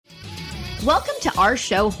Welcome to our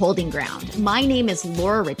show, Holding Ground. My name is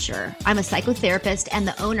Laura Richer. I'm a psychotherapist and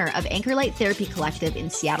the owner of Anchor Light Therapy Collective in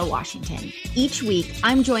Seattle, Washington. Each week,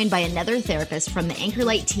 I'm joined by another therapist from the Anchor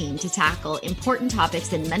Light team to tackle important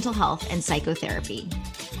topics in mental health and psychotherapy.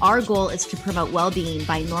 Our goal is to promote well-being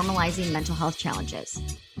by normalizing mental health challenges.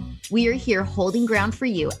 We are here holding ground for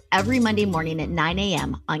you every Monday morning at 9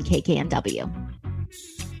 a.m. on KKNW.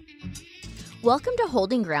 Welcome to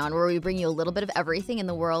Holding Ground, where we bring you a little bit of everything in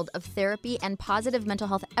the world of therapy and positive mental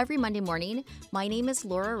health every Monday morning. My name is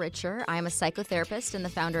Laura Richer. I am a psychotherapist and the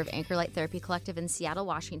founder of Anchor Light Therapy Collective in Seattle,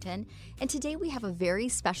 Washington. And today we have a very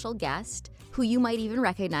special guest who you might even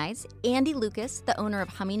recognize, Andy Lucas, the owner of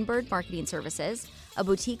Hummingbird Marketing Services, a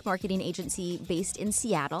boutique marketing agency based in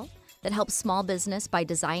Seattle that helps small business by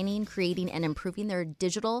designing, creating, and improving their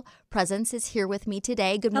digital presence, is here with me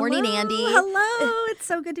today. Good morning, Andy. Hello. It's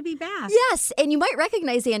so good to be back. Yes, and you might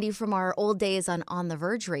recognize Andy from our old days on The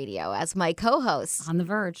Verge Radio as my co-host. On The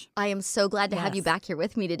Verge. I am so glad to have you back here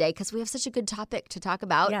with me today because we have such a good topic to talk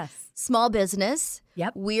about. Yes. Small business.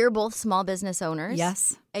 Yep. We're both small business owners.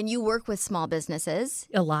 Yes. And you work with small businesses.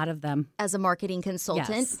 A lot of them. As a marketing consultant.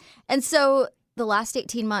 Yes. And so the last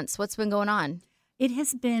 18 months, what's been going on? It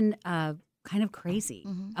has been kind of crazy.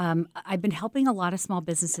 Mm-hmm. I've been helping a lot of small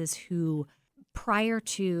businesses who, prior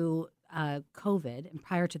to COVID and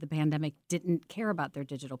prior to the pandemic, didn't care about their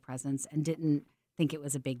digital presence and didn't think it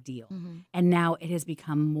was a big deal. Mm-hmm. And now it has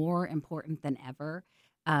become more important than ever.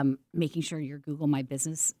 Making sure your Google My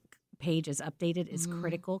Business page is updated is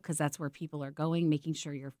critical because that's where people are going. Making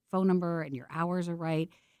sure your phone number and your hours are right.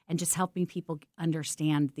 And just helping people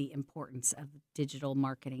understand the importance of digital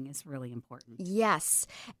marketing is really important. Yes.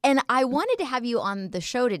 And I wanted to have you on the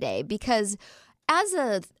show today because as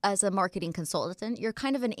a marketing consultant, you're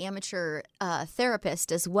kind of an amateur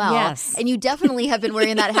therapist as well. Yes. And you definitely have been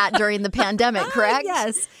wearing that hat during the pandemic, correct?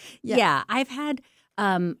 Yes. Yeah. I've had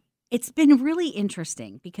it's been really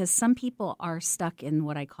interesting because some people are stuck in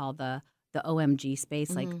what I call the OMG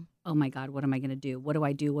space, like, oh my God, what am I going to do? What do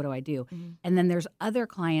I do? What do I do? Mm-hmm. And then there's other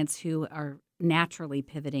clients who are naturally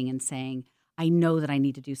pivoting and saying, I know that I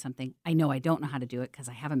need to do something. I know I don't know how to do it because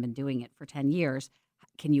I haven't been doing it for 10 years.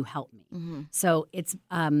 Can you help me? Mm-hmm. So it's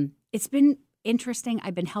been interesting.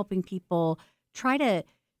 I've been helping people try to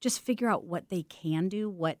just figure out what they can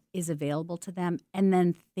do, what is available to them, and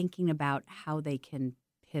then thinking about how they can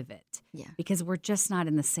pivot. Yeah. Because we're just not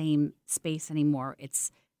in the same space anymore.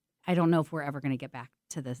 I don't know if we're ever going to get back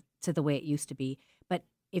to the way it used to be. But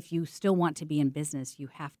if you still want to be in business, you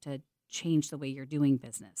have to change the way you're doing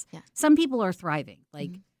business. Yeah. Some people are thriving.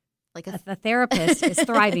 Like a therapist is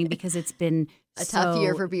thriving because it's been a tough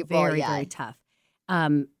year for people. Very, very tough.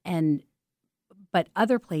 But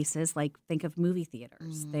other places, like think of movie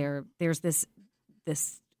theaters. There's this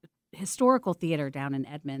historical theater down in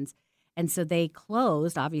Edmonds. And so they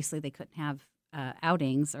closed. Obviously, they couldn't have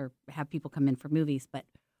outings or have people come in for movies. But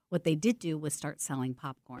what they did do was start selling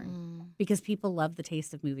popcorn because people love the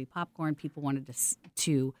taste of movie popcorn. People wanted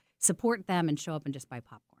to support them and show up and just buy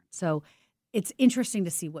popcorn. So it's interesting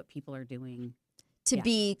to see what people are doing. To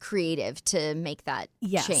be creative, to make that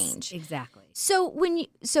change. Exactly. So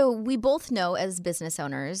we both know as business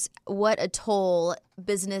owners what a toll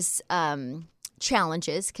business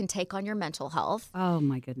challenges can take on your mental health. Oh,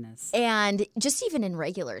 my goodness. And just even in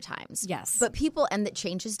regular times. Yes. But people, and that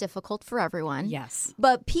change is difficult for everyone. Yes.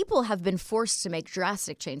 But people have been forced to make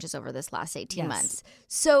drastic changes over this last 18 months.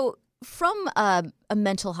 So from a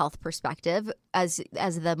mental health perspective, as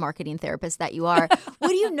the marketing therapist that you are, what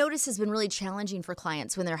do you notice has been really challenging for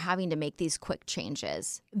clients when they're having to make these quick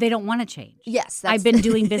changes? They don't want to change. Yes. I've been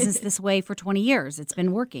doing business this way for 20 years. It's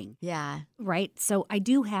been working. Yeah. Right? So I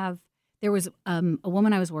do have. There was a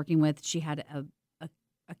woman I was working with. She had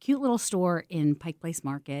a cute little store in Pike Place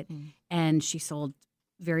Market, and she sold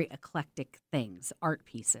very eclectic things, art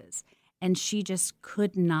pieces. And she just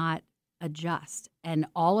could not adjust. And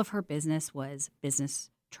all of her business was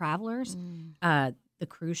business travelers, the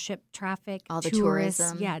cruise ship traffic, all the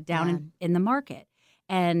tourists, tourism. down in the market.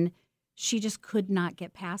 And she just could not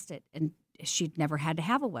get past it. And she'd never had to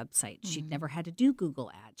have a website. She'd never had to do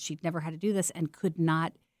Google ads. She'd never had to do this and could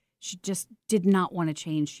not. She just did not want to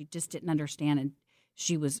change. She just didn't understand. And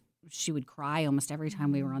she would cry almost every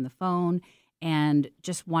time we were on the phone and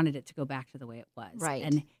just wanted it to go back to the way it was. Right.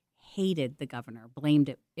 And hated the governor, blamed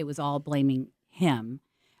it. It was all blaming him.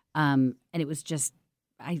 And it was just,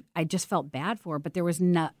 I just felt bad for her. But there was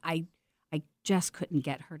I just couldn't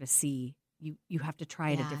get her to see you have to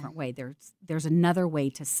try it a different way. There's another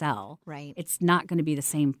way to sell. Right. It's not going to be the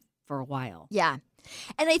same for a while. Yeah.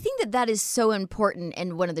 And I think that is so important.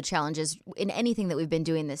 And one of the challenges in anything that we've been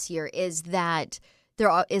doing this year is that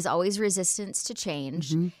is always resistance to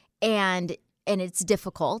change, Mm-hmm. and it's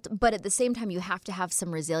difficult, but at the same time, you have to have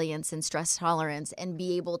some resilience and stress tolerance and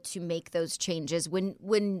be able to make those changes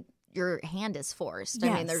when your hand is forced.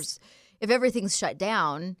 I mean, Yes. if everything's shut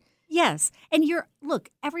down. Yes. And look,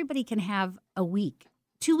 everybody can have a week,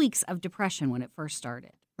 2 weeks of depression when it first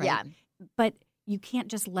started, right? Yeah. But you can't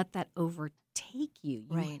just let that overtake you.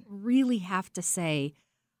 You Right. really have to say,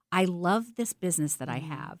 I love this business that I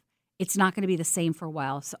have. It's not going to be the same for a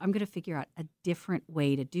while, so I'm going to figure out a different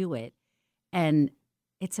way to do it. And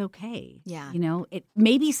it's okay. Yeah. You know,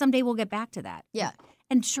 maybe someday we'll get back to that. Yeah.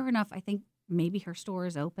 And sure enough, I think maybe her store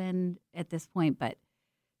is open at this point, but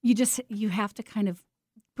you have to kind of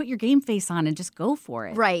put your game face on and just go for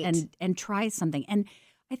it. Right. And try something. And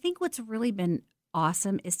I think what's really been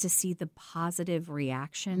awesome is to see the positive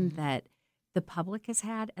reaction that the public has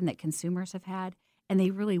had and that consumers have had. And they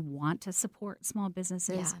really want to support small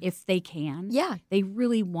businesses if they can. Yeah. They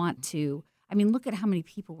really want to. I mean, look at how many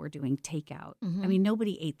people were doing takeout. I mean,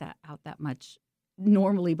 nobody ate that much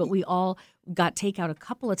normally, but we all got takeout a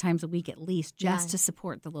couple of times a week at least just to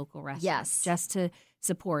support the local restaurants. Yes. Just to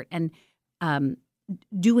support and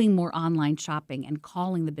doing more online shopping and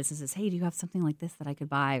calling the businesses, hey, do you have something like this that I could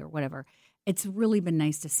buy or whatever? It's really been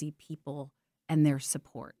nice to see people and their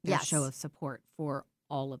support, their show of support for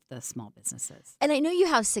all of the small businesses. And I know you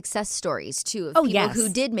have success stories, too, of people who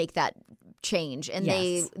did make that change, and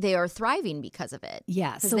they are thriving because of it.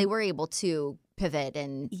 Yeah. Because they were able to pivot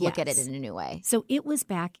and look at it in a new way. So it was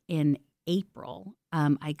back in April.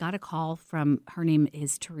 I got a call from, her name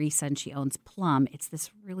is Teresa, and she owns Plum. It's this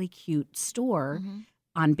really cute store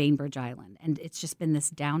on Bainbridge Island. And it's just been this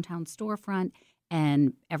downtown storefront,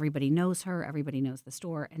 and everybody knows her. Everybody knows the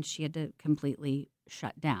store. And she had to completely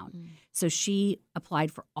shut down. So she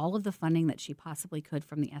applied for all of the funding that she possibly could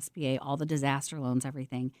from the SBA, all the disaster loans,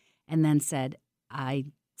 everything, and then said,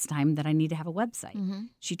 it's time that I need to have a website.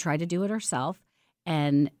 She tried to do it herself,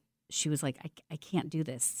 and she was like, I can't do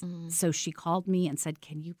this. So she called me and said,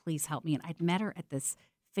 can you please help me? And I'd met her at this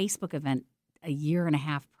Facebook event a year and a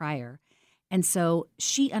half prior. And so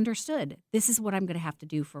she understood, this is what I'm going to have to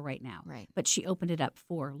do for right now. Right. But she opened it up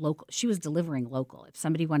for local. She was delivering local. If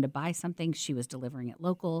somebody wanted to buy something, she was delivering it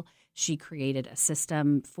local. She created a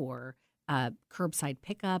system for curbside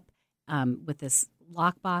pickup with this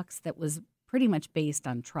lockbox that was pretty much based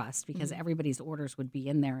on trust, because everybody's orders would be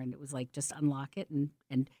in there, and it was like, just unlock it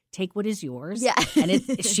and take what is yours. Yeah.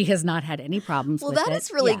 And she has not had any problems with it. Well, that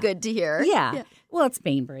is really good to hear. Yeah. Well, it's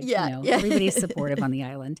Bainbridge, Yeah. you know. Everybody's supportive on the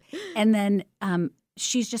island. And then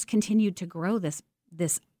she's just continued to grow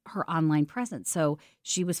her online presence. So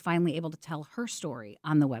she was finally able to tell her story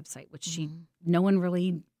on the website, which no one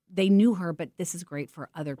really, they knew her, but this is great for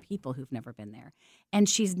other people who've never been there. And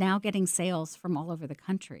she's now getting sales from all over the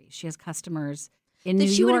country. She has customers in New York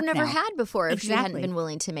that she would have never now. had before if she hadn't Exactly. been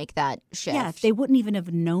willing to make that shift. Yeah, they wouldn't even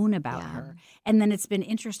have known about her. And then it's been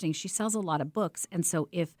interesting. She sells a lot of books. And so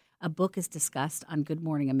if a book is discussed on Good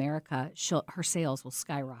Morning America, her sales will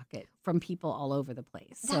skyrocket from people all over the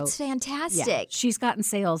place. That's fantastic. Yeah, she's gotten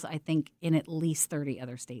sales, I think, in at least 30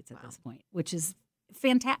 other states at this point, which is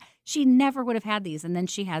fantastic. She never would have had these. And then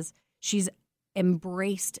she's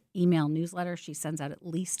embraced email newsletters. She sends out at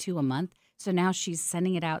least 2 a month. So now she's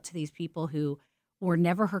sending it out to these people who were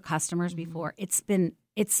never her customers before. It's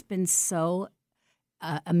been so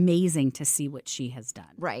amazing to see what she has done.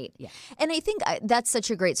 Right. Yeah. And I think that's such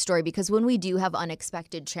a great story, because when we do have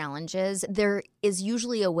unexpected challenges, there is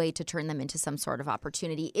usually a way to turn them into some sort of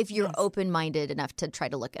opportunity if you're open-minded enough to try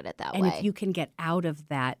to look at it that way. And if you can get out of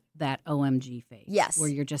that OMG phase, Yes. where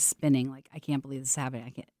you're just spinning like, I can't believe this is happening.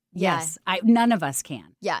 I can't. Yeah. Yes, none of us can.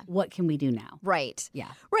 Yeah. What can we do now? Right. Yeah.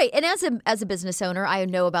 Right. And as a business owner, I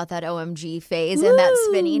know about that OMG phase and that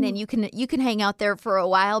spinning, and you can hang out there for a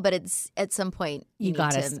while, but it's at some point you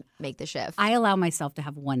need to make the shift. I allow myself to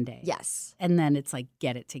have one day. Yes. And then it's like,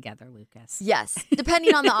 get it together, Lucas. Yes.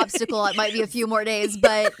 Depending on the obstacle, it might be a few more days,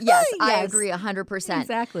 but yes, I agree 100%.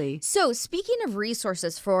 Exactly. So speaking of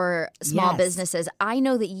resources for small businesses, I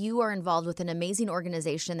know that you are involved with an amazing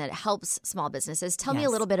organization that helps small businesses. Tell me a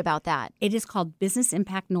little bit about that. It is called Business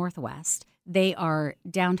Impact Northwest. They are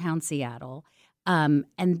downtown Seattle.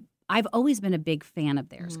 And I've always been a big fan of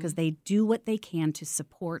theirs because they do what they can to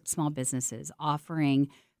support small businesses, offering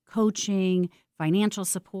coaching, financial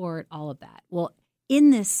support, all of that. Well, in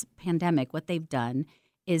this pandemic, what they've done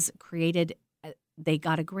is they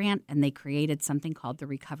got a grant and they created something called the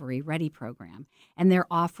Recovery Ready program. And they're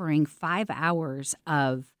offering 5 hours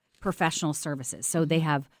of professional services. So they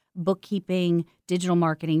have bookkeeping, digital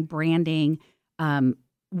marketing, branding,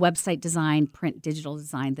 website design, print digital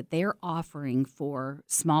design that they're offering for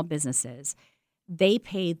small businesses they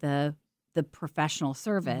pay the professional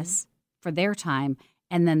service for their time,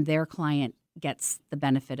 and then their client gets the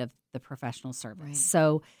benefit of the professional service. Right.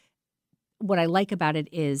 So what I like about it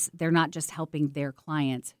is they're not just helping their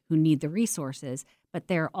clients who need the resources, but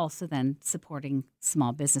they're also then supporting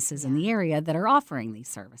small businesses in the area that are offering these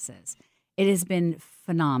services. It has been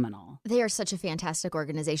phenomenal. They are such a fantastic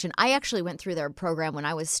organization. I actually went through their program when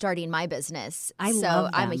I was starting my business. I love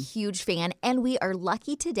them. I'm a huge fan, and we are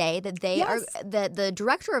lucky today that they are that the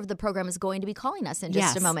director of the program is going to be calling us in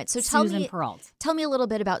just a moment. So Susan Peralt. Tell me a little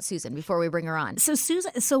bit about Susan before we bring her on.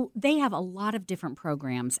 So they have a lot of different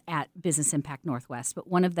programs at Business Impact Northwest, but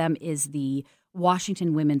one of them is the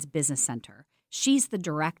Washington Women's Business Center. She's the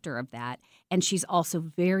director of that, and she's also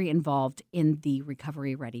very involved in the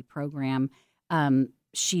Recovery Ready program.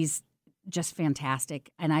 She's just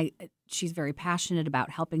fantastic, and she's very passionate about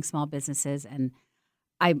helping small businesses, and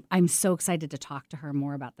I'm so excited to talk to her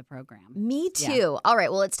more about the program. Me too. Yeah. All right,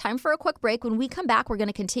 well, it's time for a quick break. When we come back, we're going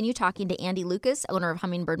to continue talking to Andy Lucas, owner of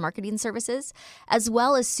Hummingbird Marketing Services, as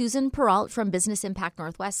well as Susan Peralt from Business Impact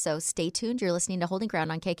Northwest. So stay tuned. You're listening to Holding Ground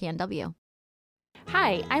on KKNW.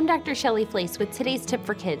 Hi, I'm Dr. Shelley Flace with today's tip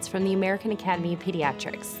for kids from the American Academy of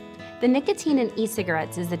Pediatrics. The nicotine in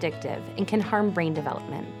e-cigarettes is addictive and can harm brain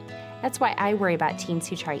development. That's why I worry about teens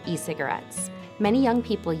who try e-cigarettes. Many young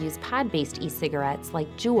people use pod-based e-cigarettes like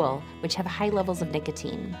Juul, which have high levels of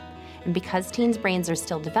nicotine. And because teens' brains are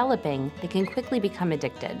still developing, they can quickly become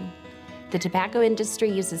addicted. The tobacco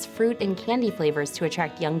industry uses fruit and candy flavors to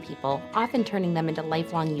attract young people, often turning them into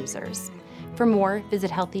lifelong users. For more,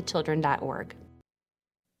 visit healthychildren.org.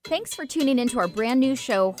 Thanks for tuning into our brand new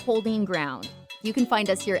show, Holding Ground. You can find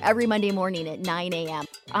us here every Monday morning at 9 a.m.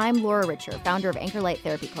 I'm Laura Richer, founder of Anchor Light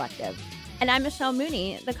Therapy Collective. And I'm Michelle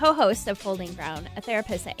Mooney, the co-host of Holding Ground, a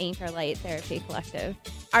therapist at Anchor Light Therapy Collective.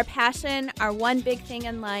 Our passion, our one big thing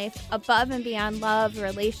in life, above and beyond love,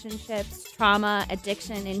 relationships, trauma,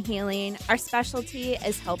 addiction, and healing, our specialty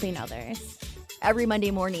is helping others. Every Monday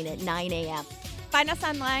morning at 9 a.m. Find us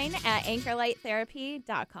online at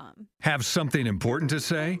anchorlighttherapy.com. Have something important to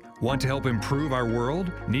say? Want to help improve our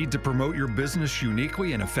world? Need to promote your business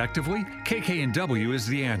uniquely and effectively? KKNW is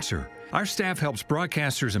the answer. Our staff helps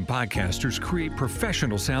broadcasters and podcasters create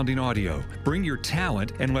professional-sounding audio. Bring your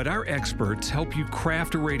talent and let our experts help you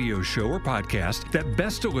craft a radio show or podcast that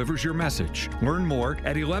best delivers your message. Learn more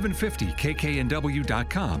at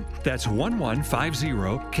 1150kknw.com. That's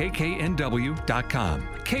 1150kknw.com.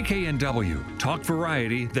 KKNW, talk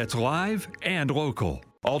variety that's live and local.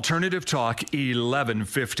 Alternative Talk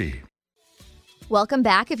 1150. Welcome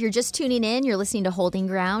back. If you're just tuning in, you're listening to Holding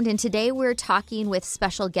Ground, and today we're talking with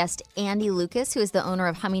special guest Andy Lucas, who is the owner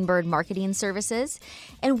of Hummingbird Marketing Services.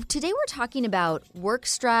 And today we're talking about work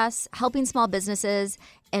stress, helping small businesses,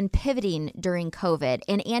 and pivoting during COVID.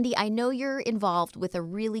 And Andy, I know you're involved with a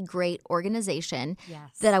really great organization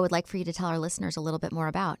that I would like for you to tell our listeners a little bit more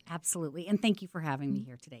about. Absolutely. And thank you for having me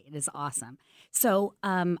here today. It is awesome. So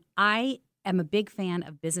I am a big fan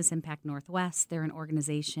of Business Impact Northwest. They're an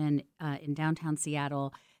organization in downtown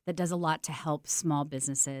Seattle that does a lot to help small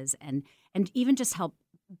businesses and even just help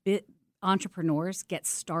entrepreneurs get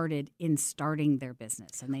started in starting their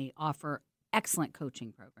business. And they offer excellent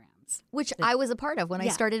coaching programs. Which I was a part of when I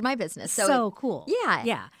started my business. So cool. Yeah.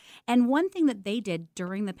 Yeah. And one thing that they did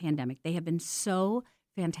during the pandemic, they have been so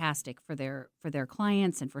fantastic for their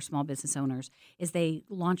clients and for small business owners, is they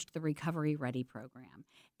launched the Recovery Ready program.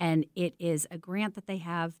 And it is a grant that they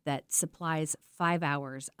have that supplies 5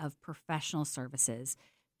 hours of professional services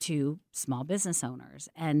to small business owners.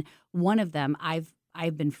 And one of them, I've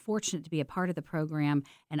been fortunate to be a part of the program,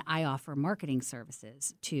 and I offer marketing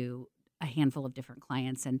services to a handful of different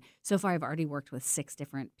clients. And so far, I've already worked with 6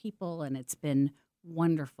 different people, and it's been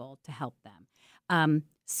wonderful to help them.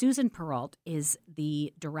 Susan Peralt is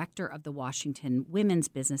the director of the Washington Women's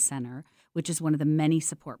Business Center, which is one of the many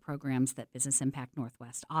support programs that Business Impact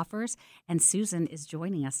Northwest offers. And Susan is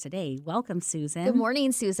joining us today. Welcome, Susan. Good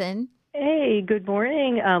morning, Susan. Hey, good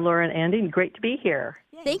morning, Laura and Andy. Great to be here.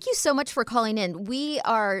 Thank you so much for calling in. We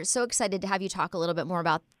are so excited to have you talk a little bit more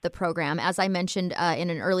about the program. As I mentioned in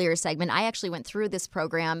an earlier segment, I actually went through this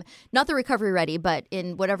program, not the Recovery Ready, but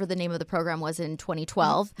in whatever the name of the program was in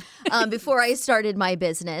 2012, before I started my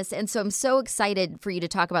business. And so I'm so excited for you to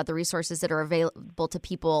talk about the resources that are available to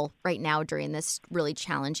people right now during this really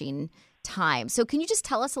challenging time. So can you just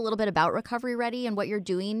tell us a little bit about Recovery Ready and what you're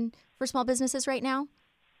doing for small businesses right now?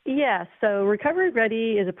 Yeah, so Recovery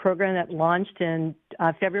Ready is a program that launched in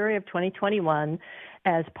February of 2021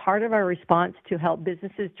 as part of our response to help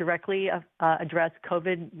businesses directly address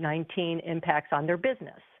COVID-19 impacts on their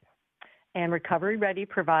business. And Recovery Ready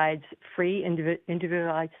provides free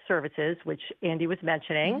individualized services, which Andy was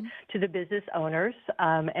mentioning, to the business owners.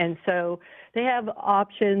 And so they have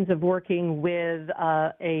options of working with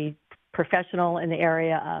a professional in the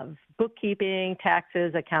area of bookkeeping,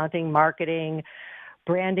 taxes, accounting, marketing,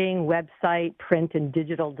 branding, website, print, and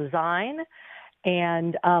digital design.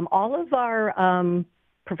 And all of our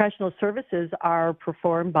professional services are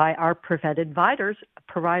performed by our preventive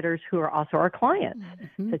providers who are also our clients,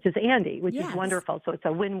 such as Andy, which is wonderful. So it's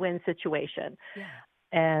a win-win situation. Yeah.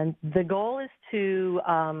 And the goal is to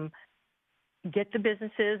get the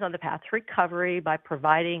businesses on the path to recovery by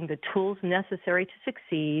providing the tools necessary to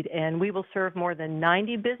succeed. And we will serve more than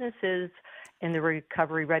 90 businesses in the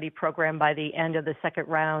Recovery Ready program by the end of the second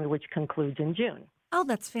round, which concludes in June. Oh,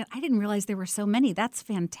 I didn't realize there were so many. That's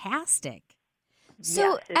fantastic.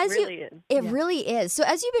 So yes, it really is. So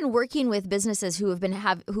as you've been working with businesses who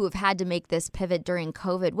have had to make this pivot during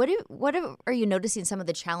COVID, what are you noticing some of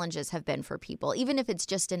the challenges have been for people, even if it's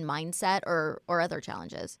just in mindset or other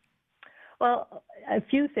challenges? Well, a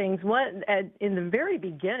few things. One, in the very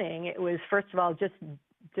beginning, it was first of all just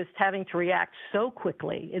having to react so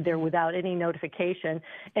quickly there without any notification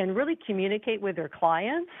and really communicate with their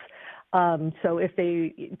clients. So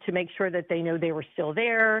to make sure that they know they were still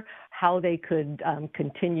there, how they could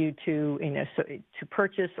continue to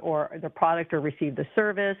purchase or the product or receive the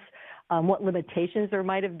service, what limitations there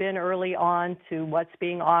might have been early on to what's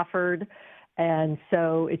being offered. And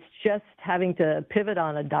so it's just having to pivot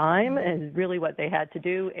on a dime is really what they had to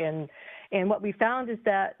do. And what we found is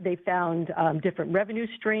that they found different revenue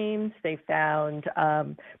streams. They found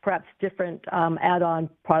perhaps different add-on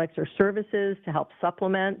products or services to help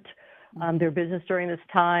supplement their business during this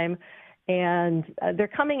time. And they're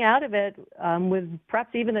coming out of it with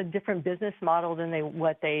perhaps even a different business model than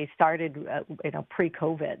what they started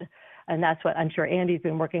pre-COVID. And that's what I'm sure Andy's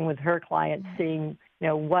been working with her clients, seeing,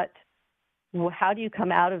 how do you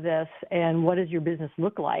come out of this, and what does your business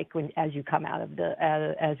look like as we come out of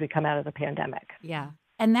the pandemic? Yeah,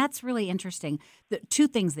 and that's really interesting. The two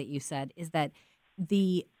things that you said is that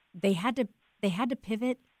they had to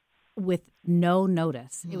pivot with no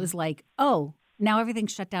notice. It was like, oh, now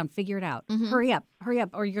everything's shut down. Figure it out. Hurry up,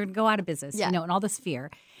 or you're going to go out of business. And all this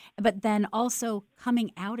fear. But then also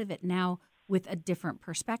coming out of it now with a different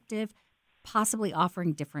perspective, possibly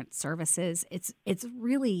offering different services. It's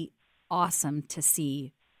really awesome to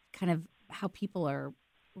see kind of how people are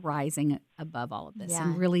rising above all of this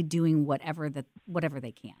and really doing whatever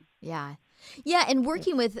they can. Yeah. Yeah, and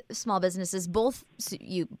working with small businesses, both of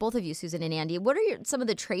you, Susan and Andy, what are some of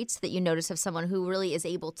the traits that you notice of someone who really is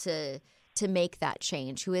able to make that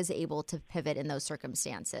change, who is able to pivot in those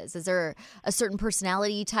circumstances? Is there a certain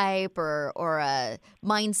personality type or a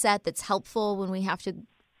mindset that's helpful when we have to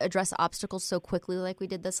address obstacles so quickly like we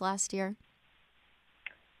did this last year?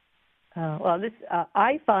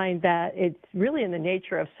 I find that it's really in the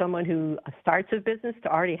nature of someone who starts a business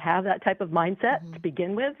to already have that type of mindset to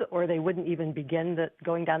begin with, or they wouldn't even begin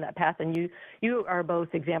going down that path. And you are both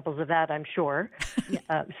examples of that, I'm sure.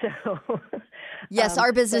 Yes,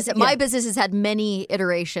 our business, my business has had many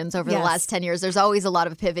iterations over the last 10 years. There's always a lot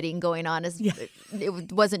of pivoting going on.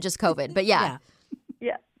 It wasn't just COVID, but yeah.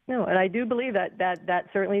 No, and I do believe that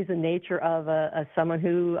certainly is the nature of someone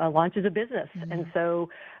who launches a business. And so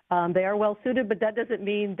they are well suited, but that doesn't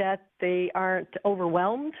mean that they aren't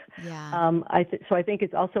overwhelmed. Yeah. So I think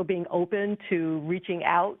it's also being open to reaching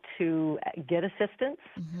out to get assistance.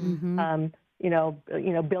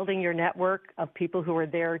 Building your network of people who are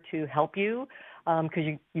there to help you, because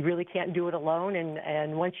you really can't do it alone.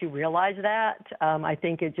 And once you realize that, I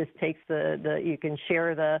think it just takes you can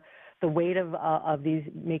share the weight of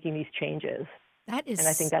making these changes. And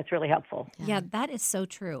I think that's really helpful. Yeah, that is so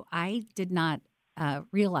true. I did not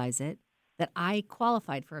realize it, that I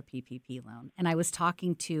qualified for a PPP loan. And I was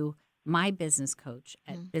talking to my business coach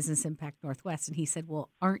at Business Impact Northwest, and he said, well,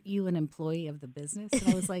 aren't you an employee of the business? And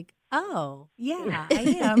I was like, oh, yeah,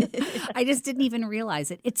 I am. I just didn't even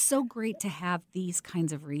realize it. It's so great to have these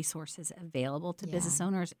kinds of resources available to business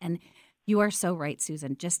owners. And you are so right,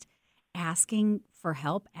 Susan, just asking for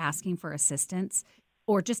help, asking for assistance,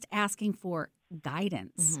 or just asking for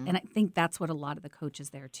guidance. And I think that's what a lot of the coaches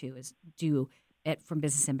there, too, from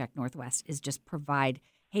Business Impact Northwest is just provide,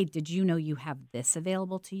 hey, did you know you have this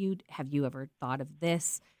available to you? Have you ever thought of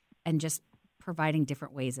this? And just providing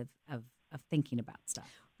different ways of thinking about stuff.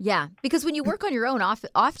 Yeah, because when you work on your own,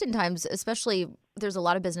 oftentimes, especially there's a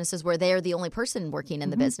lot of businesses where they are the only person working in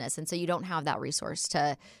the business. And so you don't have that resource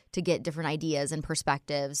to get different ideas and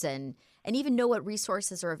perspectives and even know what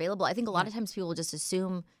resources are available. I think a lot of times people just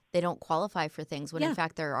assume they don't qualify for things when in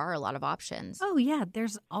fact there are a lot of options. Oh yeah,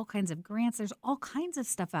 there's all kinds of grants. There's all kinds of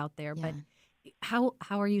stuff out there. Yeah. But how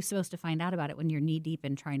are you supposed to find out about it when you're knee deep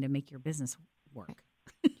in trying to make your business work?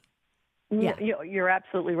 Yeah, you're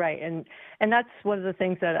absolutely right, and that's one of the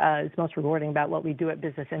things that is most rewarding about what we do at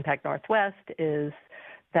Business Impact Northwest is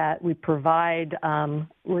that we provide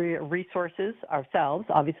resources ourselves,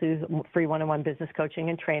 obviously free one-on-one business coaching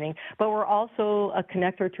and training, but we're also a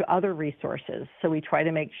connector to other resources. So we try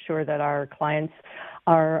to make sure that our clients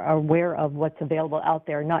are aware of what's available out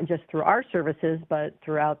there, not just through our services, but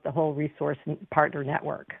throughout the whole resource and partner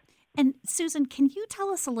network. And Susan, can you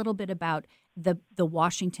tell us a little bit about the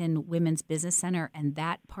Washington Women's Business Center and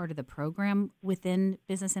that part of the program within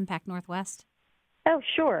Business Impact Northwest? Oh,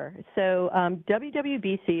 sure. So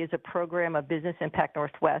WWBC is a program of Business Impact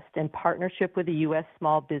Northwest in partnership with the U.S.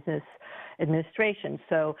 Small Business Administration.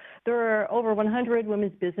 So there are over 100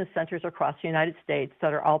 women's business centers across the United States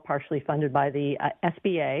that are all partially funded by the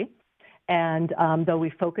SBA. And though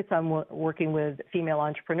we focus on working with female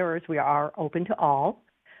entrepreneurs, we are open to all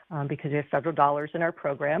because we have federal dollars in our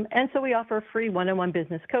program. And so we offer free one-on-one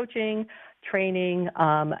business coaching, training,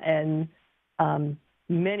 and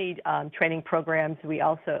many training programs. We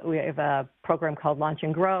have a program called Launch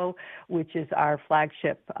and Grow, which is our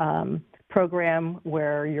flagship program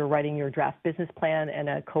where you're writing your draft business plan in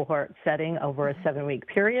a cohort setting over a 7-week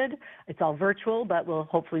period. It's all virtual, but we'll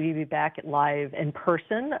hopefully be back live in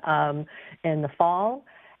person in the fall.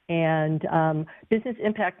 And Business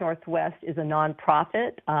Impact Northwest is a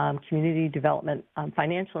nonprofit community development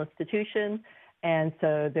financial institution, and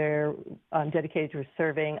so they're dedicated to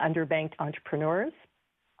serving underbanked entrepreneurs.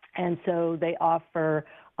 And so they offer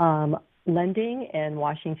lending in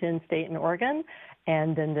Washington State and Oregon,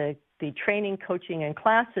 and then the training, coaching, and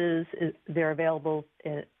classes, they're available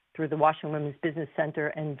through the Washington Women's Business Center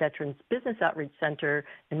and Veterans Business Outreach Center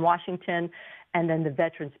in Washington, and then the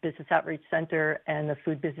Veterans Business Outreach Center and the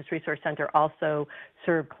Food Business Resource Center also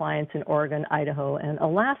serve clients in Oregon, Idaho, and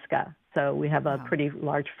Alaska. So we have a pretty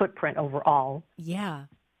large footprint overall. Yeah,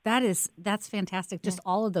 that's fantastic. Just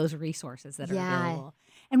all of those resources that are available.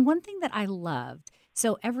 And one thing that I loved,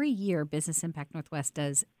 so every year Business Impact Northwest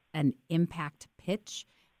does an impact pitch,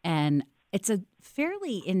 and it's a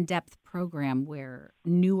fairly in-depth program where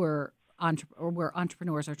where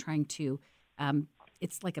entrepreneurs are trying to,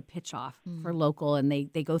 it's like a pitch off for local, and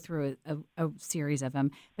they go through a series of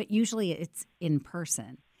them, but usually it's in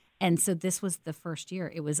person. And so this was the first year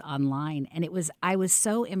it was online, and I was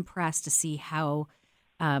so impressed to see how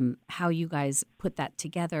you guys put that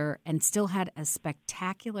together and still had a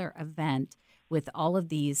spectacular event with all of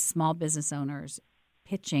these small business owners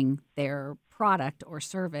pitching their product or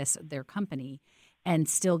service, their company, and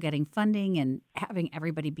still getting funding and having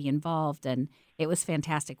everybody be involved. And it was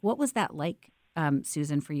fantastic. What was that like,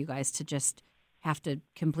 Susan, for you guys to just have to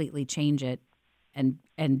completely change it and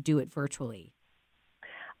do it virtually?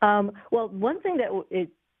 Well, one thing that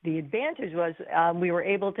the advantage was we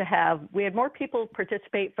had more people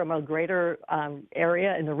participate from a greater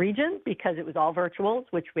area in the region because it was all virtual,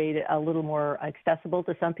 which made it a little more accessible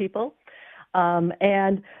to some people.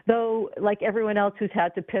 And though, like everyone else who's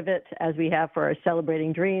had to pivot, as we have for our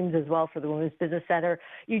Celebrating Dreams as well for the Women's Business Center,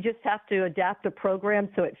 you just have to adapt the program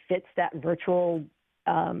so it fits that virtual,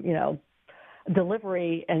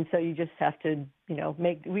 delivery. And so you just have to,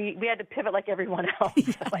 we had to pivot like everyone else.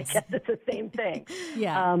 Yes. So I guess it's the same thing.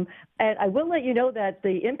 Yeah. And I will let you know that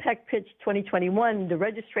the Impact Pitch 2021, the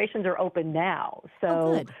registrations are open now.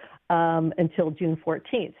 So until June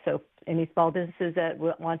 14th. So any small businesses that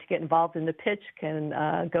want to get involved in the pitch can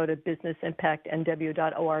go to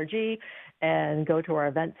businessimpactnw.org and go to our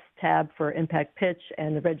events tab for Impact Pitch,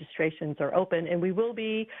 and the registrations are open. And we will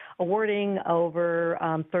be awarding over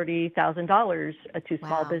 $30,000 to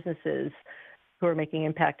small businesses who are making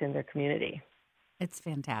impact in their community. It's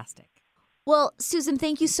fantastic. Well, Susan,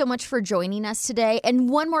 thank you so much for joining us today. And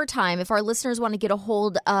one more time, if our listeners want to get a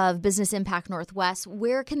hold of Business Impact Northwest,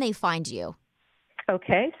 where can they find you?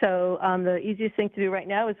 Okay, so the easiest thing to do right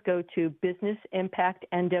now is go to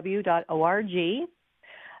businessimpactnw.org.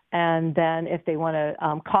 And then if they want to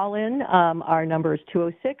call in, our number is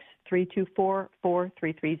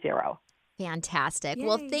 206-324-4330. Fantastic. Yay.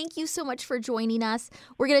 Well, thank you so much for joining us.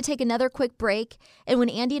 We're going to take another quick break. And when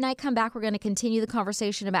Andy and I come back, we're going to continue the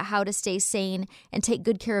conversation about how to stay sane and take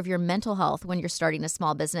good care of your mental health when you're starting a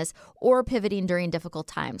small business or pivoting during difficult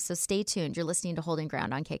times. So stay tuned. You're listening to Holding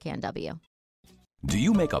Ground on KKNW. Do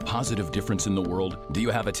you make a positive difference in the world? Do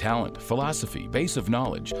you have a talent, philosophy, base of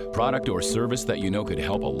knowledge, product, or service that you know could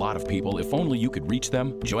help a lot of people if only you could reach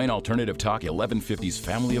them? Join Alternative Talk 1150's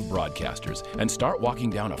family of broadcasters and start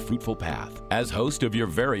walking down a fruitful path. As host of your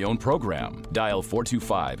very own program, dial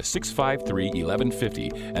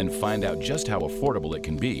 425-653-1150 and find out just how affordable it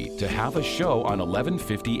can be to have a show on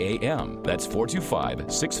 1150 AM. That's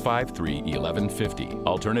 425-653-1150.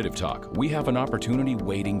 Alternative Talk, we have an opportunity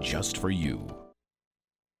waiting just for you.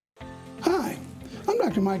 Hi, I'm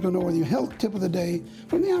Dr. Michael Norworthy, Health Tip of the Day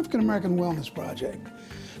from the African American Wellness Project.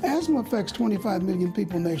 Asthma affects 25 million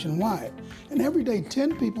people nationwide, and every day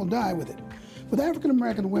 10 people die with it, with African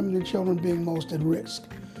American women and children being most at risk.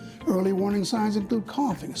 Early warning signs include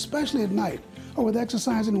coughing, especially at night, or with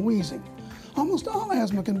exercise and wheezing. Almost all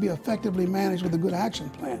asthma can be effectively managed with a good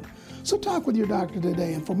action plan. So talk with your doctor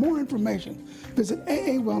today, and for more information, visit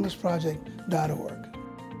aawellnessproject.org.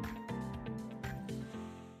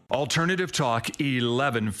 Alternative Talk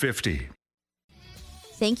 1150.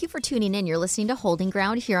 Thank you for tuning in. You're listening to Holding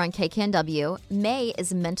Ground here on KKNW. May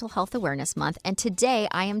is Mental Health Awareness Month, and today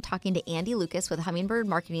I am talking to Andy Lucas with Hummingbird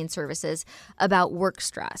Marketing Services about work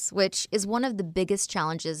stress, which is one of the biggest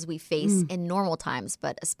challenges we face in normal times,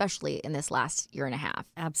 but especially in this last year and a half.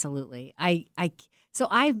 Absolutely. So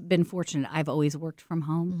I've been fortunate. I've always worked from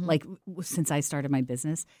home, like since I started my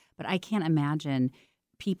business, but I can't imagine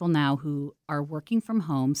people now who are working from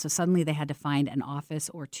home, so suddenly they had to find an office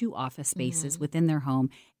or two office spaces within their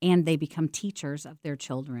home, and they become teachers of their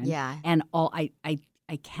children. Yeah. And I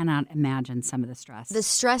cannot imagine some of the stress. The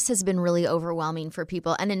stress has been really overwhelming for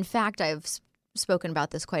people. And in fact, I've spoken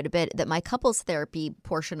about this quite a bit, that my couples therapy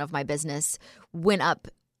portion of my business went up,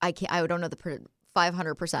 I don't know the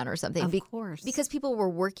 500% or something. Of course. Because people were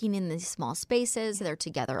working in these small spaces. They're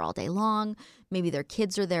together all day long. Maybe their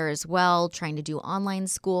kids are there as well, trying to do online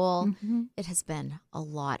school. It has been a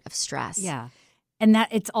lot of stress. Yeah. And that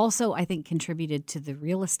it's also, I think, contributed to the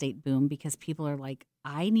real estate boom because people are like,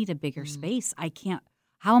 I need a bigger space. I can't,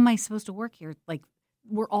 how am I supposed to work here? Like,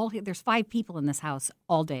 we're all here. There's 5 people in this house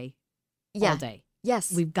all day. Yeah. All day.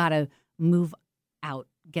 Yes. We've got to move out,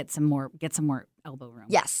 get some more elbow room.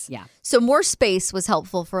 Yes. Yeah. So more space was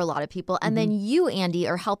helpful for a lot of people. And then you, Andy,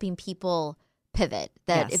 are helping people pivot.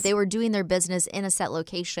 That if they were doing their business in a set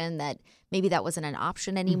location, that maybe that wasn't an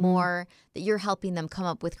option anymore, that you're helping them come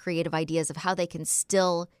up with creative ideas of how they can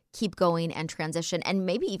still keep going and transition and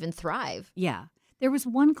maybe even thrive. Yeah. There was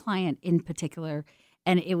one client in particular,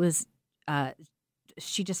 and it was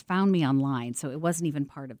she just found me online. So it wasn't even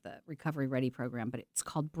part of the Recovery Ready program, but it's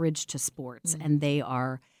called Bridge to Sports. And they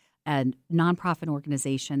are a nonprofit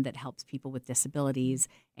organization that helps people with disabilities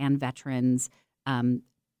and veterans,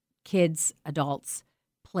 kids, adults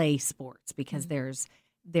play sports because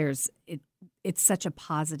it's such a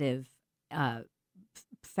positive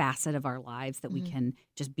facet of our lives that we can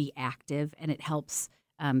just be active, and it helps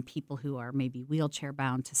people who are maybe wheelchair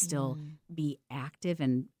bound to still be active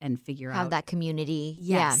and figure out. Have that community.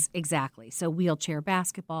 Yes, exactly. So wheelchair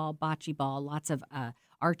basketball, bocce ball, lots of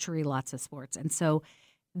archery, lots of sports. And so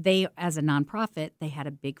they, as a nonprofit, they had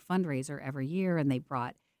a big fundraiser every year, and they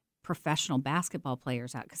brought professional basketball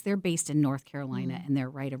players out because they're based in North Carolina and they're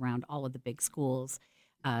right around all of the big schools,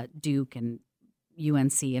 Duke and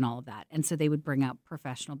UNC and all of that. And so they would bring out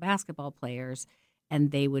professional basketball players,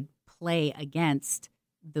 and they would play against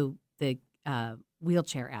the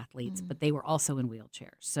wheelchair athletes, but they were also in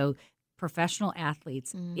wheelchairs. So professional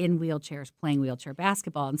athletes in wheelchairs playing wheelchair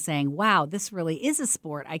basketball and saying, wow, this really is a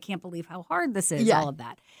sport. I can't believe how hard this is, all of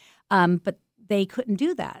that. But they couldn't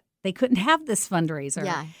do that. They couldn't have this fundraiser.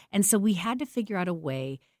 Yeah. And so we had to figure out a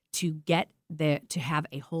way to get to have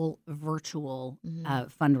a whole virtual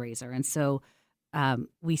fundraiser. And so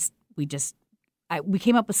we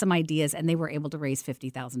came up with some ideas, and they were able to raise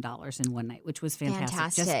 $50,000 in one night, which was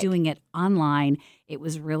fantastic. Just doing it online, it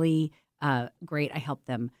was really great. I helped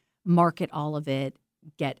them market all of it,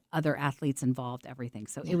 get other athletes involved, everything.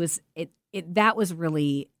 So that was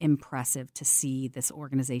really impressive to see this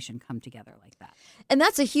organization come together like that. And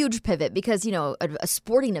that's a huge pivot because, a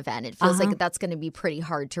sporting event, it feels like that's going to be pretty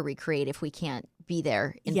hard to recreate if we can't be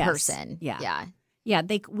there in person. Yeah. Yeah,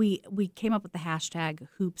 we came up with the hashtag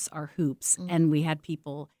Hoops Are Hoops, and we had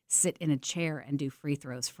people sit in a chair and do free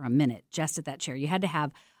throws for a minute just at that chair. You had to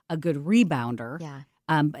have a good rebounder,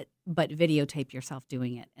 but videotape yourself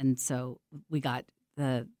doing it. And so we got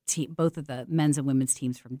both of the men's and women's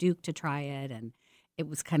teams from Duke to try it, and it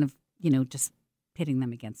was kind of just pitting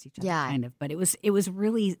them against each other, kind of. But it was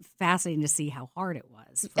really fascinating to see how hard it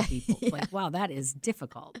was for people. Like, wow, that is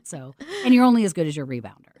difficult. So, and you're only as good as your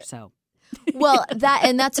rebounder. So. Well,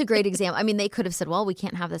 that's a great example. I mean, they could have said, well, we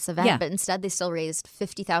can't have this event, Yeah. but instead they still raised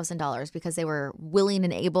 $50,000 because they were willing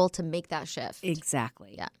and able to make that shift.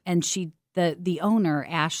 Exactly. Yeah. And the owner,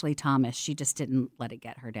 Ashley Thomas, she just didn't let it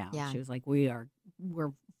get her down. Yeah. She was like, we're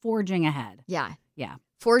forging ahead. Yeah. Yeah.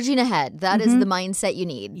 Forging ahead. That is the mindset you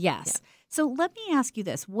need. Yes. So let me ask you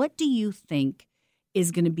this. What do you think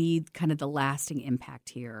is going to be kind of the lasting impact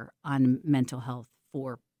here on mental health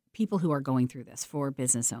for people who are going through this, for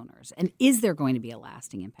business owners? And is there going to be a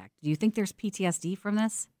lasting impact? Do you think there's PTSD from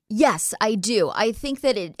this? Yes, I do. I think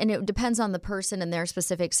that it depends on the person and their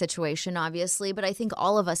specific situation, obviously, but I think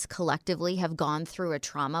all of us collectively have gone through a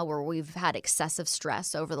trauma where we've had excessive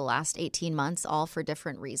stress over the last 18 months, all for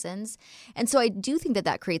different reasons. And so I do think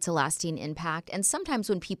that creates a lasting impact. And sometimes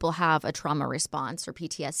when people have a trauma response or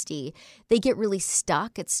PTSD, they get really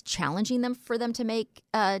stuck. It's challenging for them to make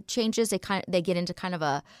changes. They get into kind of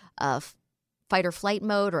a fight or flight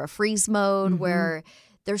mode or a freeze mode where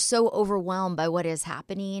they're so overwhelmed by what is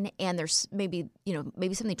happening, and there's maybe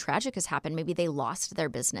something tragic has happened. Maybe they lost their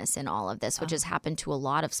business in all of this, which has happened to a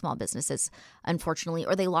lot of small businesses, unfortunately,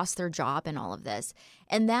 or they lost their job in all of this.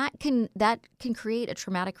 And that can create a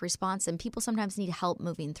traumatic response, and people sometimes need help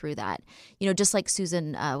moving through that. Just like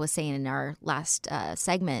Susan was saying in our last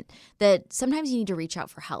segment, that sometimes you need to reach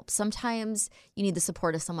out for help. Sometimes you need the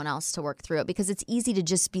support of someone else to work through it, because it's easy to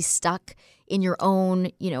just be stuck in your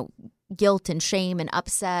own, guilt and shame and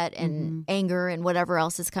upset and anger and whatever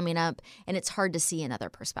else is coming up, and it's hard to see another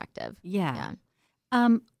perspective. Yeah.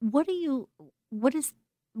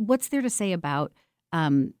 What's there to say about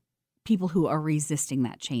people who are resisting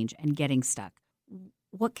that change and getting stuck?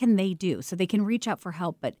 What can they do? So they can reach out for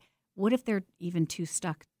help, but what if they're even too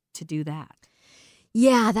stuck to do that?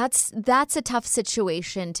 Yeah, that's a tough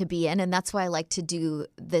situation to be in, and that's why I like to do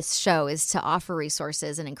this show, is to offer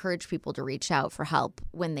resources and encourage people to reach out for help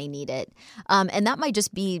when they need it. And that might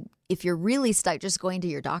just be, if you're really stuck, just going to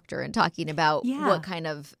your doctor and talking about what kind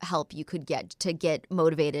of help you could get to get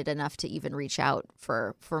motivated enough to even reach out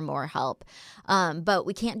for more help. But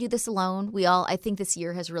we can't do this alone. I think this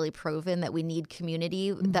year has really proven that we need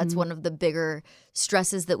community. That's one of the bigger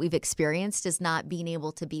stresses that we've experienced, is not being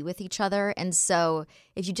able to be with each other. And so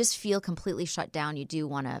if you just feel completely shut down, you do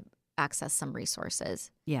want to access some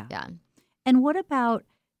resources. Yeah. Yeah. And what about,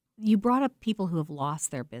 you brought up people who have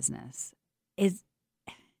lost their business.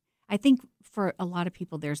 I think for a lot of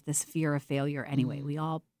people, there's this fear of failure anyway. We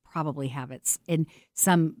all probably have it, and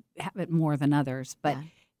some have it more than others. But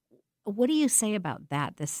what do you say about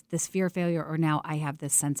that, this fear of failure, or now I have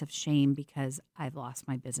this sense of shame because I've lost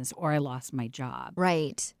my business or I lost my job?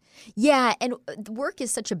 Right. Yeah, and work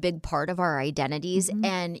is such a big part of our identities.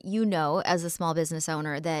 And as a small business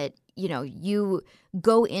owner, that you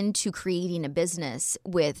go into creating a business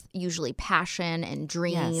with usually passion and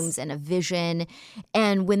dreams and a vision.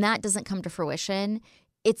 And when that doesn't come to fruition,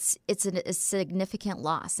 it's a significant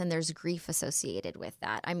loss, and there's grief associated with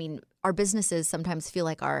that. I mean, our businesses sometimes feel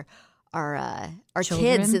like our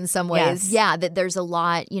kids in some ways. Yes. Yeah, that there's a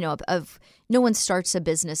lot, of no one starts a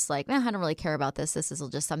business like, I don't really care about this. This is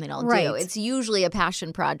just something I'll do. It's usually a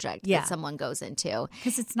passion project that someone goes into.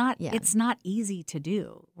 Because it's not easy to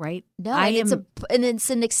do, right? No, it's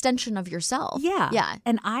an extension of yourself. Yeah. Yeah.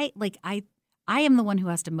 And I am the one who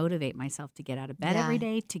has to motivate myself to get out of bed every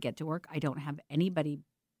day, to get to work. I don't have anybody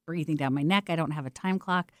breathing down my neck. I don't have a time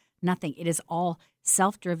clock, nothing. It is all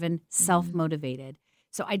self-driven, self-motivated.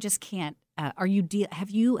 So I just can't. Have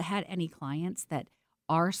you had any clients that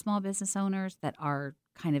are small business owners that are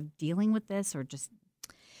kind of dealing with this, or just?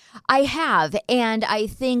 I have, and I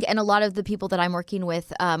think, and a lot of the people that I'm working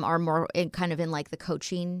with are more in like the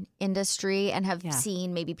coaching industry, and have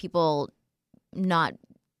seen maybe people not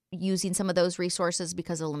using some of those resources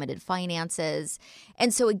because of limited finances.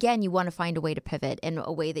 And so again, you want to find a way to pivot, in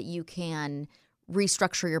a way that you can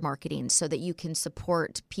restructure your marketing so that you can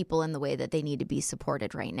support people in the way that they need to be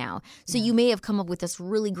supported right now. So you may have come up with this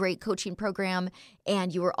really great coaching program,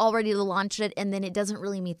 and you were all ready to launch it, and then it doesn't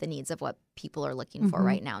really meet the needs of what people are looking for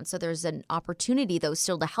right now. And so there's an opportunity, though,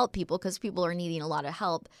 still to help people, because people are needing a lot of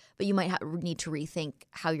help, but you might need to rethink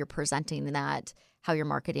how you're presenting that, how you're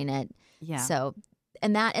marketing it. Yeah. So,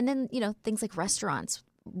 and then, things like restaurants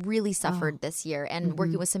really suffered this year, and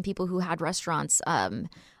working with some people who had restaurants.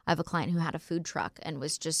 I have a client who had a food truck and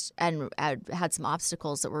was had some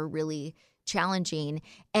obstacles that were really challenging,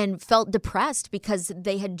 and felt depressed because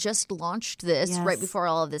they had just launched this right before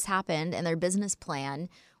all of this happened, and their business plan,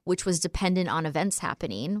 which was dependent on events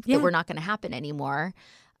happening that were not going to happen anymore.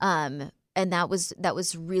 And that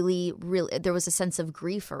was really, really, there was a sense of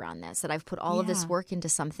grief around this, that I've put all of this work into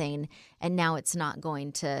something, and now it's not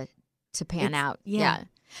going to pan out. Yeah.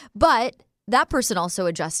 But that person also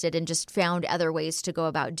adjusted and just found other ways to go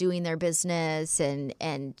about doing their business and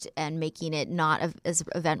making it not as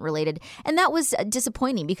event related. And that was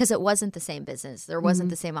disappointing because it wasn't the same business. There wasn't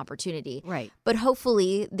the same opportunity. Right. But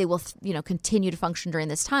hopefully they will, continue to function during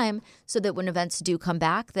this time so that when events do come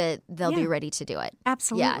back, that they'll be ready to do it.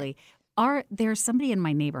 Absolutely. There's somebody in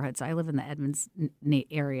my neighborhood. So I live in the Edmonds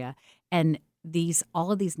area, and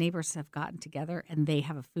all of these neighbors have gotten together and they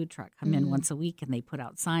have a food truck come in once a week, and they put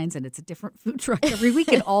out signs, and it's a different food truck every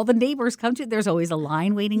week, and all the neighbors come to it. There's always a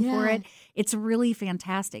line waiting for it. It's really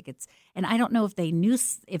fantastic. And I don't know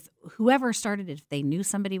if whoever started it, if they knew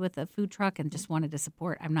somebody with a food truck and just wanted to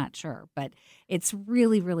support, I'm not sure, but it's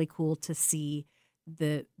really, really cool to see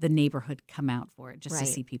the neighborhood come out for it, just to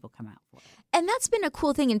see people come out for it. And that's been a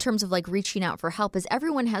cool thing in terms of like reaching out for help, is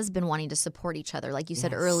everyone has been wanting to support each other. Like you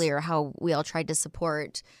said earlier, how we all tried to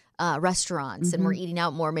support restaurants and we're eating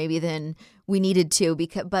out more maybe than we needed to,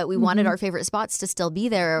 but we wanted our favorite spots to still be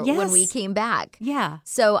there when we came back. Yeah.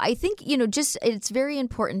 So I think, it's very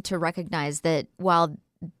important to recognize that while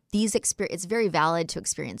it's very valid to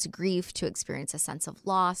experience grief, to experience a sense of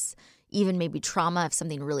loss, even maybe trauma if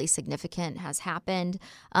something really significant has happened.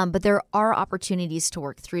 But there are opportunities to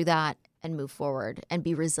work through that and move forward and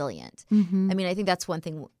be resilient. I mean, I think that's one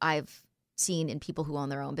thing I've seen in people who own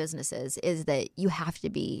their own businesses is that you have to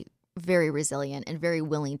be very resilient and very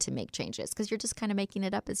willing to make changes because you're just kind of making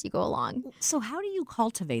it up as you go along. So how do you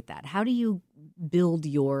cultivate that? How do you build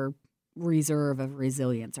your reserve of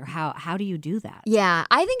resilience, or how do you do that? Yeah,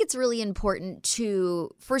 I think it's really important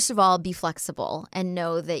to, first of all, be flexible and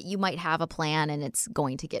know that you might have a plan and it's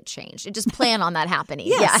going to get changed. And just plan on that happening.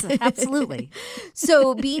 Yes, absolutely.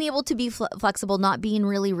 So being able to be flexible, not being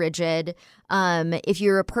really rigid. If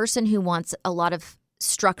you're a person who wants a lot of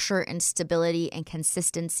structure and stability and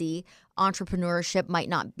consistency, entrepreneurship might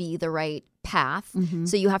not be the right path.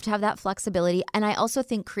 So you have to have that flexibility. And I also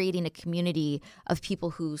think creating a community of people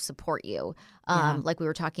who support you, like we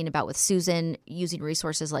were talking about with Susan, using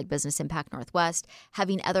resources like Business Impact Northwest,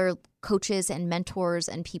 having other coaches and mentors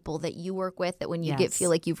and people that you work with that when you feel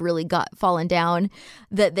like you've really fallen down,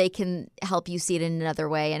 that they can help you see it in another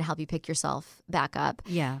way and help you pick yourself back up.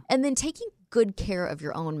 Yeah. And then taking good care of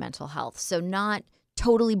your own mental health. So not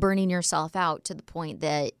totally burning yourself out to the point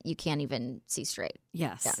that you can't even see straight.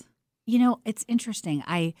 Yes. Yeah. It's interesting.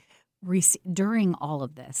 During all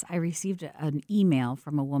of this, I received an email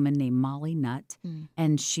from a woman named Molly Nutt,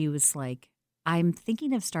 and she was like, I'm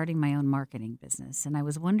thinking of starting my own marketing business, and I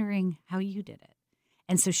was wondering how you did it.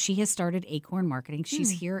 And so she has started Acorn Marketing. She's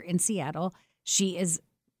here in Seattle. She is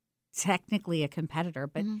technically a competitor,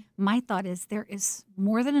 but my thought is there is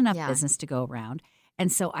more than enough business to go around.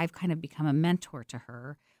 And so I've kind of become a mentor to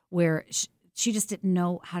her where she just didn't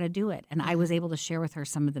know how to do it. And I was able to share with her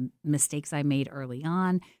some of the mistakes I made early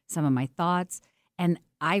on, some of my thoughts. And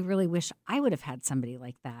I really wish I would have had somebody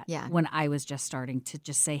like that when I was just starting to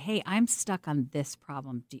just say, hey, I'm stuck on this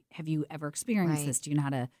problem. Have you ever experienced this? Do you know how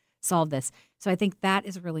to solve this? So I think that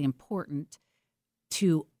is really important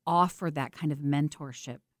to offer that kind of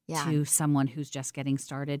mentorship to someone who's just getting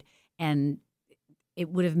started. And it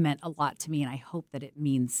would have meant a lot to me, and I hope that it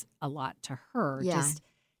means a lot to her. Yeah.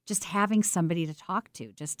 Just having somebody to talk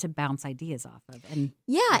to, just to bounce ideas off of. And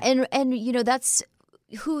that's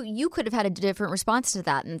who you could have had a different response to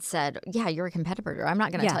that and said, yeah, you're a competitor. I'm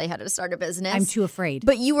not going to tell you how to start a business. I'm too afraid.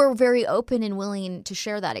 But you were very open and willing to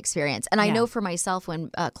share that experience. And I know for myself, when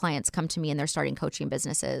clients come to me and they're starting coaching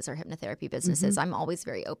businesses or hypnotherapy businesses, I'm always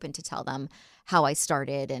very open to tell them how I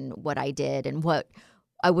started and what I did and what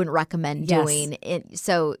I wouldn't recommend doing it.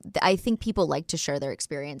 So I think people like to share their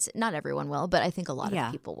experience. Not everyone will, but I think a lot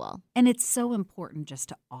of people will. And it's so important just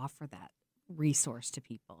to offer that resource to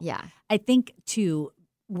people. Yeah. I think, too,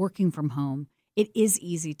 working from home, it is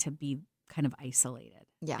easy to be kind of isolated.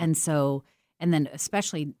 Yeah. And so, and then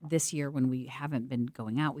especially this year when we haven't been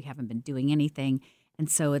going out, we haven't been doing anything. And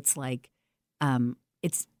so it's like,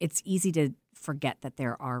 it's easy to forget that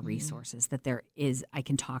there are resources, that I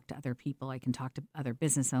can talk to other people, I can talk to other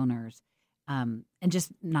business owners, and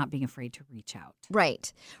just not being afraid to reach out.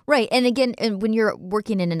 Right. And again, when you're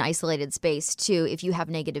working in an isolated space too, if you have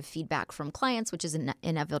negative feedback from clients, which is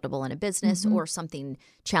inevitable in a business, or something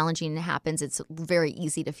challenging happens, it's very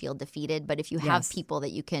easy to feel defeated. But if you have people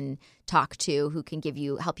that you can talk to who can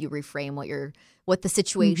help you reframe what the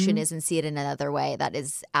situation is and see it in another way, that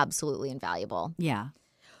is absolutely invaluable. Yeah.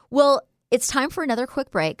 Well, it's time for another quick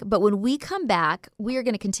break, but when we come back, we are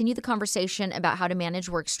going to continue the conversation about how to manage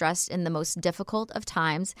work stress in the most difficult of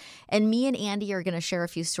times. And me and Andy are going to share a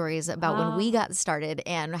few stories about when we got started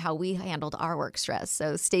and how we handled our work stress.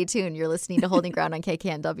 So stay tuned. You're listening to Holding Ground on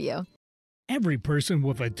KKNW. Every person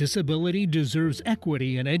with a disability deserves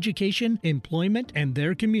equity in education, employment, and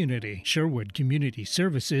their community. Sherwood Community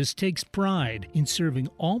Services takes pride in serving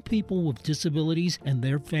all people with disabilities and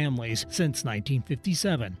their families since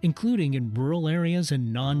 1957, including in rural areas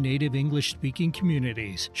and non-native English-speaking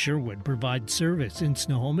communities. Sherwood provides service in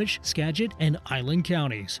Snohomish, Skagit, and Island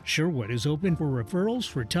counties. Sherwood is open for referrals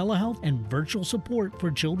for telehealth and virtual support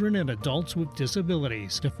for children and adults with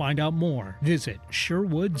disabilities. To find out more, visit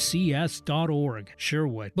sherwoodcs.org.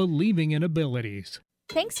 Sherwood, believing in abilities.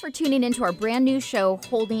 Thanks for tuning into our brand new show,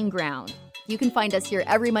 Holding Ground. You can find us here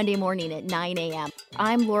every Monday morning at 9 a.m.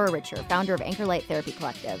 I'm Laura Richer, founder of Anchor Light Therapy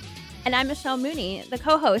Collective. And I'm Michelle Mooney, the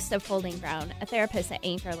co-host of Holding Ground, a therapist at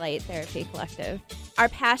Anchor Light Therapy Collective. Our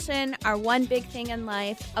passion, our one big thing in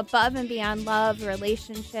life, above and beyond love,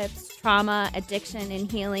 relationships, trauma, addiction,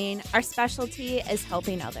 and healing, our specialty is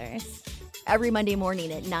helping others. Every Monday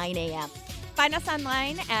morning at 9 a.m. Find us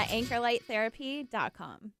online at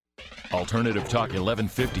anchorlighttherapy.com. Alternative Talk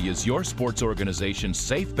 1150 is your sports organization's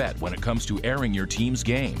safe bet when it comes to airing your team's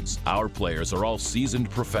games. Our players are all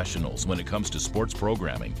seasoned professionals when it comes to sports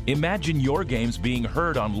programming. Imagine your games being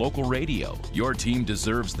heard on local radio. Your team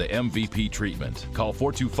deserves the MVP treatment. Call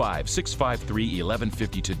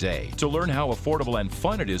 425-653-1150 today to learn how affordable and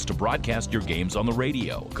fun it is to broadcast your games on the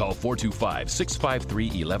radio. Call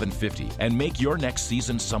 425-653-1150 and make your next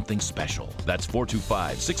season something special. That's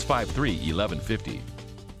 425-653-1150.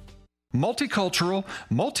 Multicultural,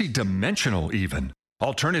 multidimensional even.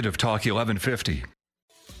 Alternative Talk 1150.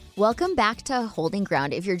 Welcome back to Holding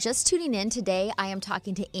Ground. If you're just tuning in today, I am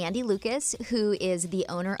talking to Andy Lucas, who is the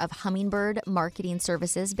owner of Hummingbird Marketing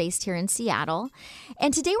Services based here in Seattle.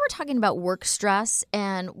 And today we're talking about work stress,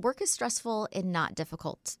 and work is stressful in not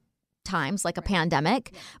difficult times like a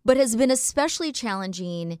pandemic, but has been especially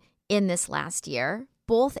challenging in this last year.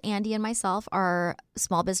 Both Andy and myself are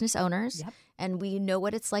small business owners. Yep. And we know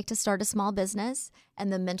what it's like to start a small business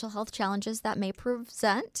and the mental health challenges that may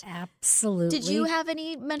present. Absolutely. Did you have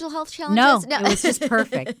any mental health challenges? No, it was just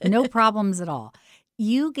perfect. No problems at all.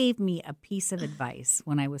 You gave me a piece of advice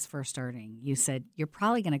when I was first starting. You said, you're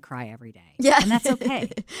probably going to cry every day. Yeah. And that's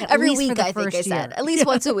okay. Every week, I think I said. At least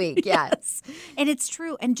once a week, yeah. Yes. And it's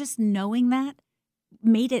true. And just knowing that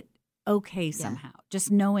made it okay somehow.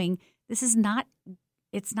 Just knowing this is not,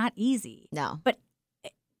 it's not easy. No. But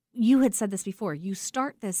you had said this before. You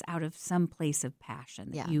start this out of some place of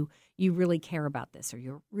passion that you really care about this or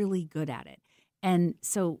you're really good at it. And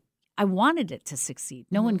so I wanted it to succeed.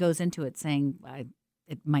 No one goes into it saying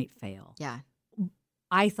it might fail. Yeah.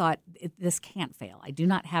 I thought this can't fail. I do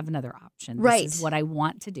not have another option. Right. This is what I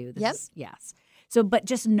want to do. Yes. So, but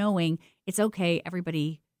just knowing it's okay.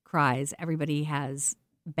 Everybody cries. Everybody has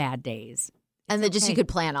bad days. And that just you could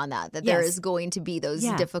plan on that there is going to be those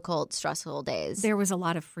difficult, stressful days. There was a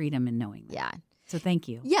lot of freedom in knowing that. Yeah. So thank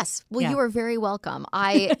you. Yes. Well, you are very welcome.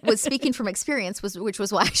 I was speaking from experience, which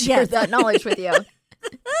was why I shared that knowledge with you.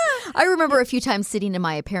 I remember a few times sitting in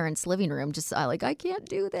my parents' living room, just like, I can't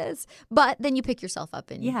do this. But then you pick yourself up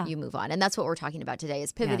and you move on. And that's what we're talking about today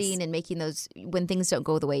is pivoting and making those, when things don't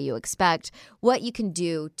go the way you expect, what you can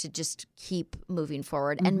do to just keep moving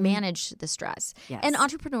forward and manage the stress. Yes. And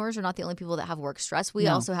entrepreneurs are not the only people that have work stress. We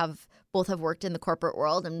also both have worked in the corporate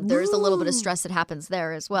world, and there's a little bit of stress that happens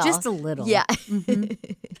there as well. Just a little. Yeah.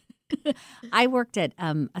 I worked at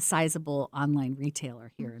a sizable online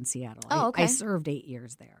retailer here in Seattle. Oh, okay. I served 8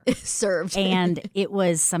 years there. Served. And it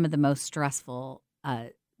was some of the most stressful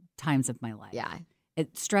times of my life. Yeah.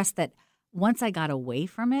 Stress that once I got away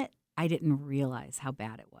from it, I didn't realize how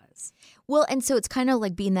bad it was. Well, and so it's kind of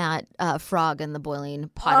like being that frog in the boiling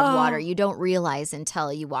pot of water. You don't realize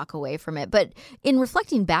until you walk away from it. But in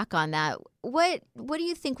reflecting back on that, what do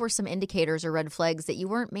you think were some indicators or red flags that you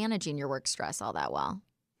weren't managing your work stress all that well?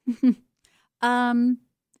 I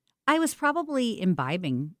was probably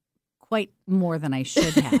imbibing quite more than I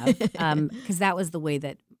should have, because that was the way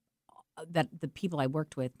that the people I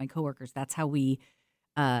worked with, my coworkers, that's how we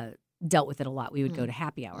dealt with it a lot. We would go to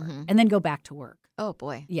happy hour and then go back to work. Oh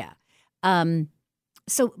boy, yeah.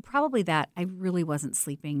 So probably that. I really wasn't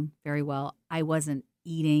sleeping very well. I wasn't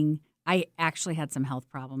eating. I actually had some health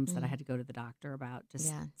problems that I had to go to the doctor about,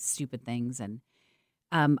 just stupid things, and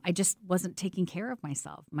I just wasn't taking care of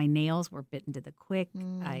myself. My nails were bitten to the quick.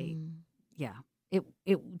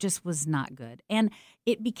 It just was not good. And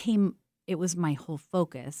it was my whole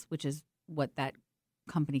focus, which is what that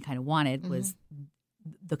company kind of wanted, was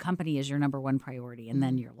the company is your number one priority and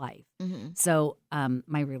then your life. So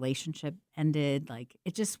my relationship ended. Like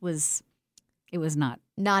it was not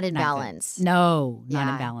in balance. No, not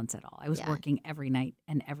in balance at all. I was working every night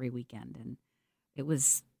and every weekend, and it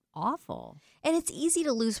was awful. And it's easy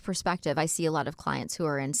to lose perspective. I see a lot of clients who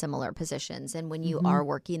are in similar positions. And when you are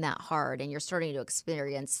working that hard and you're starting to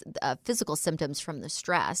experience physical symptoms from the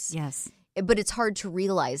stress, Yes. But it's hard to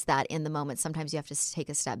realize that in the moment. Sometimes you have to take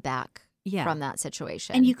a step back from that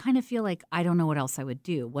situation. And you kind of feel like, I don't know what else I would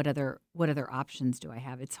do. What other options do I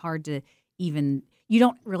have? It's hard to even, you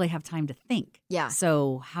don't really have time to think. Yeah.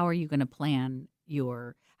 So how are you going to plan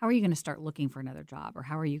how are you going to start looking for another job, or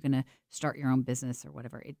how are you going to start your own business or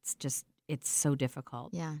whatever? It's so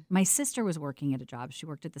difficult. Yeah. My sister was working at a job. She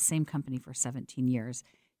worked at the same company for 17 years.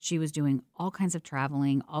 She was doing all kinds of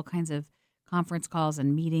traveling, all kinds of conference calls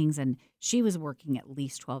and meetings, and she was working at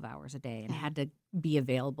least 12 hours a day and had to be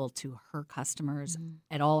available to her customers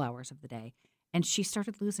at all hours of the day. And she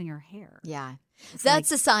started losing her hair. Yeah. It's That's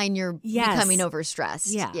like, a sign you're becoming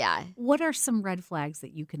overstressed. Yeah. Yeah. What are some red flags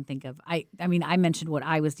that you can think of? I mean, I mentioned what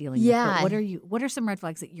I was dealing with. Yeah. But what are some red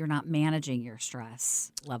flags that you're not managing your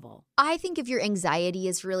stress level? I think if your anxiety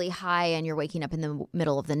is really high and you're waking up in the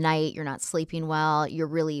middle of the night, you're not sleeping well, you're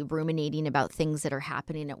really ruminating about things that are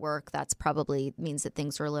happening at work, that's probably means that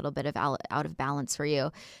things are a little bit of out of balance for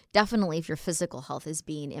you. Definitely if your physical health is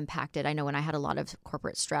being impacted. I know when I had a lot of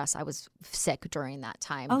corporate stress, I was sick during that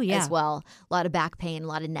time as well. A lot of back pain, a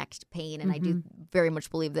lot of neck pain, and I do very much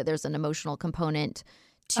believe that there's an emotional component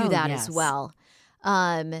to that as well.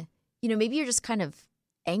 Maybe you're just kind of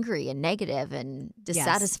angry and negative and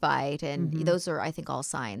dissatisfied, and those are, I think, all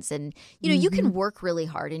signs. And you can work really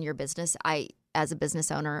hard in your business. I, as a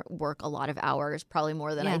business owner, work a lot of hours, probably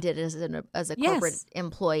more than I did as a corporate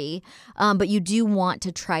employee. But you do want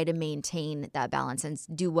to try to maintain that balance and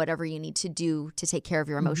do whatever you need to do to take care of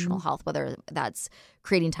your emotional health, whether that's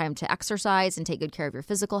creating time to exercise and take good care of your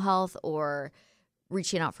physical health, or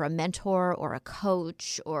reaching out for a mentor or a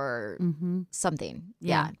coach or something.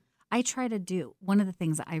 Yeah. I try to do, one of the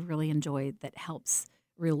things that I really enjoy that helps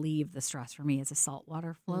relieve the stress for me is a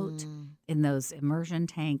saltwater float in those immersion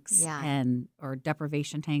tanks or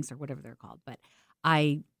deprivation tanks or whatever they're called. But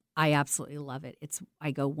I absolutely love it.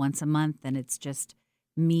 I go once a month, and it's just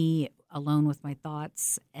me alone with my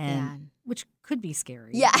thoughts, and which could be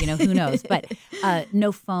scary. Yeah. Who knows? But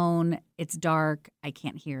no phone. It's dark. I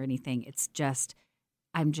can't hear anything. It's just,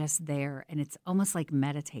 I'm just there, and it's almost like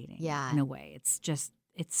meditating in a way. It's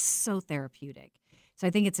so therapeutic. So I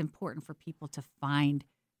think it's important for people to find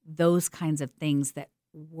those kinds of things that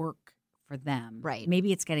work for them. Right.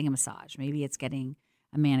 Maybe it's getting a massage. Maybe it's getting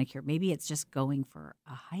a manicure. Maybe it's just going for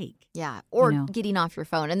a hike. Yeah. Or getting off your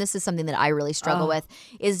phone. And this is something that I really struggle with,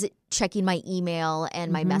 is checking my email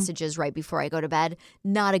and my messages right before I go to bed.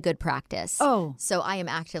 Not a good practice. Oh. So I am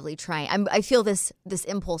actively trying. I feel this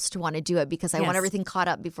impulse to want to do it because I want everything caught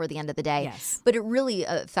up before the end of the day. Yes. But it really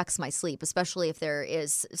affects my sleep, especially if there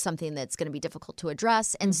is something that's going to be difficult to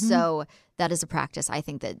address. And so that is a practice. I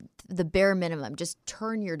think that the bare minimum, just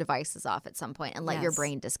turn your devices off at some point and let your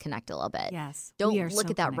brain disconnect a little bit. Yes. Don't look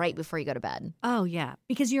at that right before you go to bed. Oh, yeah.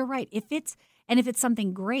 Because you're right. If it's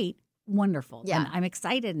something great, wonderful. Yeah. And I'm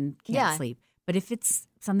excited and can't sleep. But if it's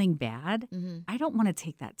something bad, I don't want to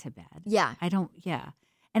take that to bed. Yeah. I don't. Yeah.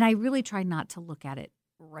 And I really try not to look at it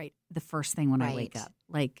right the first thing when I wake up.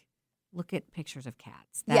 Like, look at pictures of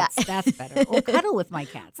cats. That's better. Or cuddle with my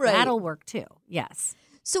cats. Right. That'll work too. Yes.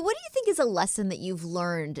 So what do you think is a lesson that you've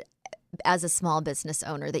learned as a small business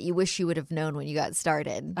owner that you wish you would have known when you got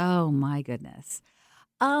started? Oh, my goodness.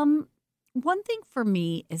 One thing for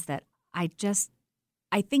me is that I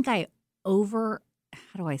think how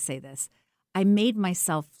do I say this? I made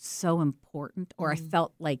myself so important, or I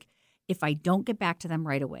felt like if I don't get back to them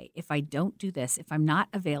right away, if I don't do this, if I'm not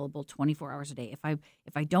available 24 hours a day,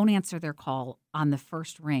 if I don't answer their call on the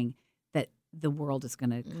first ring, that the world is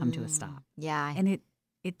going to come to a stop. Yeah. And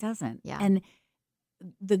it doesn't. Yeah. And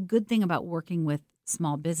the good thing about working with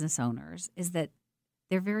small business owners is that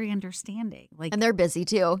they're very understanding. And they're busy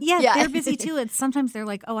too. Yeah, they're busy too. And sometimes they're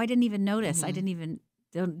like, "Oh, I didn't even notice. I didn't even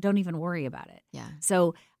don't even worry about it." Yeah.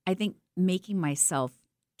 So I think making myself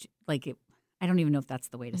like it, I don't even know if that's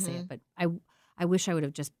the way to say it, but I wish I would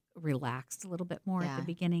have just relaxed a little bit more at the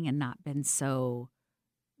beginning and not been so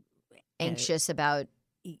anxious about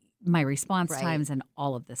my response times and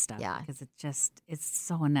all of this stuff. Yeah. Because it's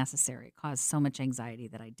so unnecessary. It caused so much anxiety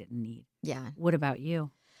that I didn't need. Yeah. What about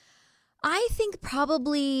you? I think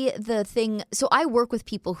probably so I work with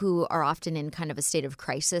people who are often in kind of a state of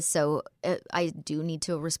crisis. So I do need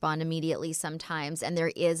to respond immediately sometimes. And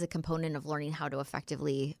there is a component of learning how to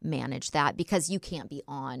effectively manage that because you can't be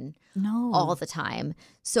on all the time.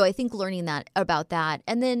 So I think learning about that.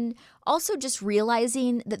 And then also just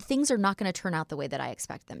realizing that things are not going to turn out the way that I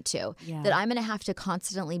expect them to, that I'm going to have to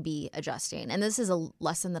constantly be adjusting. And this is a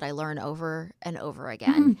lesson that I learn over and over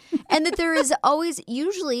again. And that there is always,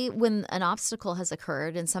 usually when an obstacle has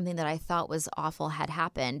occurred and something that I thought was awful had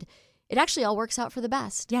happened, it actually all works out for the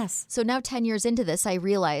best. Yes. So now 10 years into this, I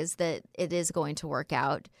realize that it is going to work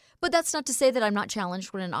out. But that's not to say that I'm not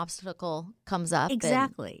challenged when an obstacle comes up.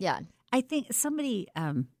 Exactly. And, I think somebody,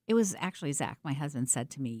 it was actually Zach, my husband, said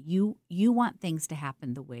to me, you want things to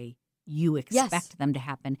happen the way you expect them to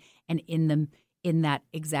happen and in that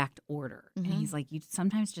exact order. And he's like, you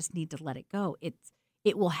sometimes just need to let it go.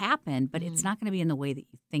 It will happen, but it's not going to be in the way that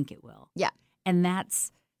you think it will. Yeah. And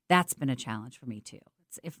that's been a challenge for me too.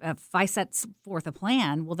 If I set forth a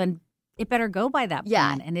plan, well, then it better go by that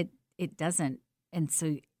plan. And it doesn't. And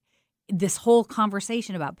so this whole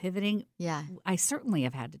conversation about pivoting, I certainly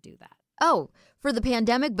have had to do that. Oh, for the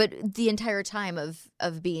pandemic, but the entire time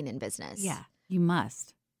of being in business. Yeah, you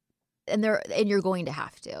must. And you're going to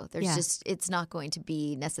have to. There's just, it's not going to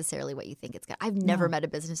be necessarily what you think it's going to. I've never met a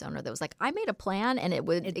business owner that was like, I made a plan and it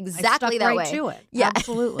would exactly that way. To it. Yeah.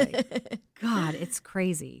 Absolutely. God, it's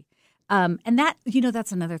crazy. And that,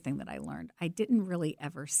 that's another thing that I learned. I didn't really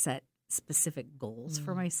ever set specific goals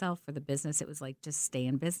for myself for the business. It was like, just stay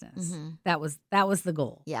in business. That was the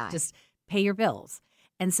goal. Yeah. Just pay your bills.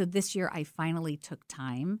 And so this year I finally took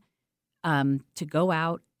time to go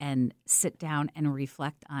out and sit down and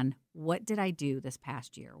reflect on what did I do this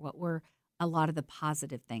past year? What were a lot of the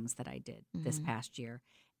positive things that I did this past year?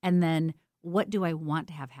 And then what do I want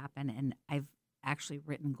to have happen? And I've actually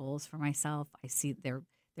written goals for myself. I see they're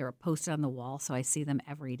posted on the wall, so I see them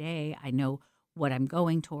every day. I know what I'm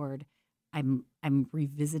going toward. I'm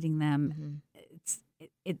revisiting them.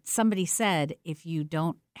 Somebody said, if you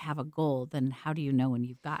don't have a goal, then how do you know when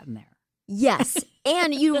you've gotten there? Yes.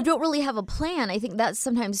 And you don't really have a plan. I think that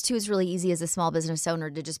sometimes, too, is really easy as a small business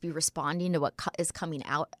owner to just be responding to what is coming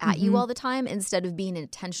out at you all the time instead of being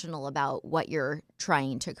intentional about what you're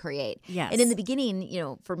trying to create. Yes. And in the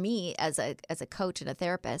beginning, for me as a coach and a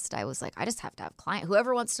therapist, I was like, I just have to have clients.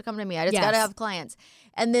 Whoever wants to come to me, I just got to have clients.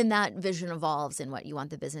 And then that vision evolves in what you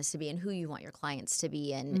want the business to be and who you want your clients to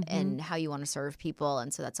be and how you want to serve people.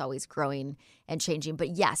 And so that's always growing and changing.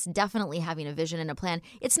 But yes, definitely having a vision and a plan.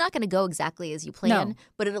 It's not going to go exactly as you plan,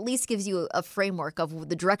 but it at least gives you a framework of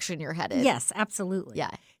the direction you're headed. Yes, absolutely.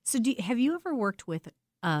 Yeah. So have you ever worked with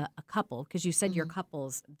a couple? Because you said your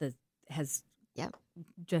couples has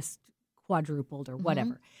just quadrupled or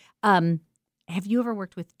whatever. Have you ever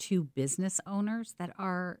worked with two business owners that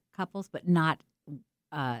are couples but not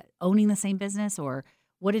owning the same business? Or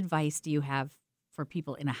what advice do you have for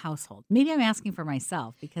people in a household? Maybe I'm asking for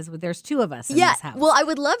myself because there's two of us in this house. Well, I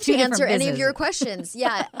would love to answer any of your businesses. questions.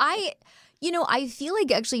 Yeah, I feel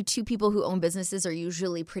like actually two people who own businesses are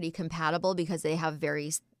usually pretty compatible because they have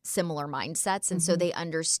very similar mindsets. And so they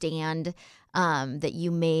understand that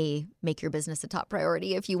you may make your business a top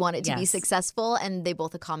priority if you want it to be successful, and they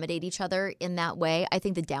both accommodate each other in that way. I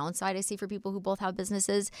think the downside I see for people who both have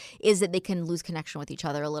businesses is that they can lose connection with each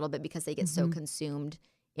other a little bit because they get so consumed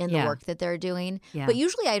in the work that they're doing. Yeah. But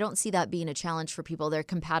usually I don't see that being a challenge for people. They're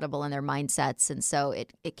compatible in their mindsets, and so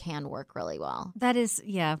it can work really well. That is,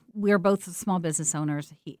 we're both small business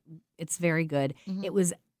owners. It's very good. It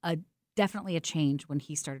was definitely a change when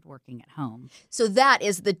he started working at home. So that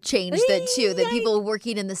is the change that people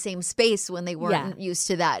working in the same space when they weren't used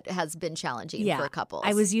to that has been challenging for couples.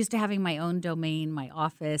 I was used to having my own domain, my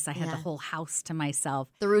office. I had the whole house to myself.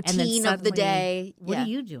 The routine of the day. What are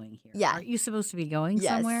you doing here? Yeah. Aren't you supposed to be going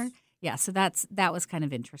somewhere? Yeah, so that was kind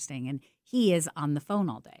of interesting. And he is on the phone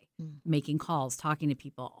all day, making calls, talking to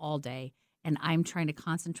people all day. And I'm trying to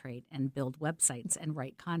concentrate and build websites and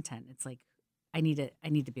write content. It's like, I need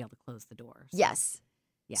to be able to close the door. So. Yes.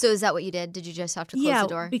 Yeah. So is that what you did? Did you just have to close the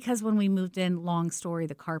door? Yeah, because when we moved in, long story,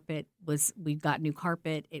 we got new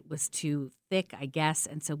carpet. It was too thick, I guess,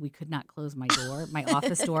 and so we could not close my door, my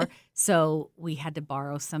office door. So we had to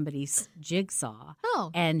borrow somebody's jigsaw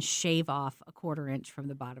and shave off a 1/4 inch from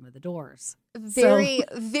the bottom of the doors. Very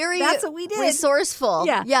that's what we did. Resourceful.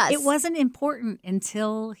 Yeah. Yes. It wasn't important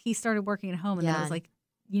until he started working at home, and then I was like,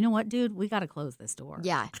 you know what, dude? We got to close this door.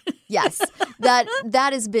 Yeah. Yes. That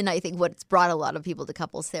has been, I think, what's brought a lot of people to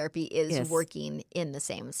couples therapy is working in the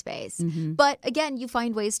same space. But again, you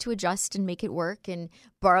find ways to adjust and make it work and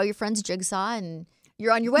borrow your friend's jigsaw and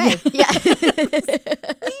you're on your way. Yeah.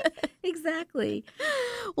 Exactly.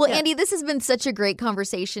 Well, Yeah. Andy, this has been such a great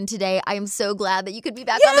conversation today. I am so glad that you could be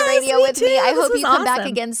back on Yes, the radio me with me. too. I This hope was you come back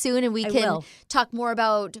awesome. again soon and we I can will. talk more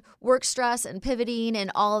about work stress and pivoting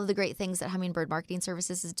and all of the great things that Hummingbird Marketing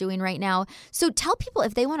Services is doing right now. So tell people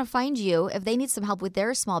if they want to find you, if they need some help with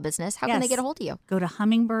their small business, how can they Yes. get a hold of you? Go to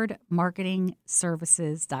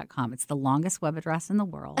hummingbirdmarketingservices.com. It's the longest web address in the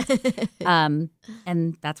world. And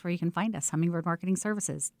that's where you can find us,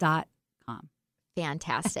 hummingbirdmarketingservices.com.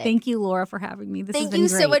 Fantastic. Thank you, Laura, for having me. This has Thank been you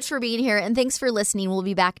great. so much for being here, and thanks for listening. We'll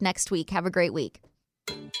be back next week. Have a great week.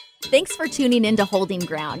 Thanks for tuning in to Holding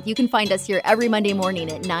Ground. You can find us here every Monday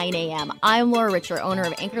morning at 9 a.m. I'm Laura Richer, owner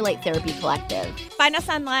of Anchor Light Therapy Collective. Find us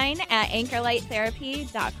online at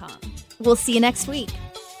anchorlighttherapy.com. We'll see you next week.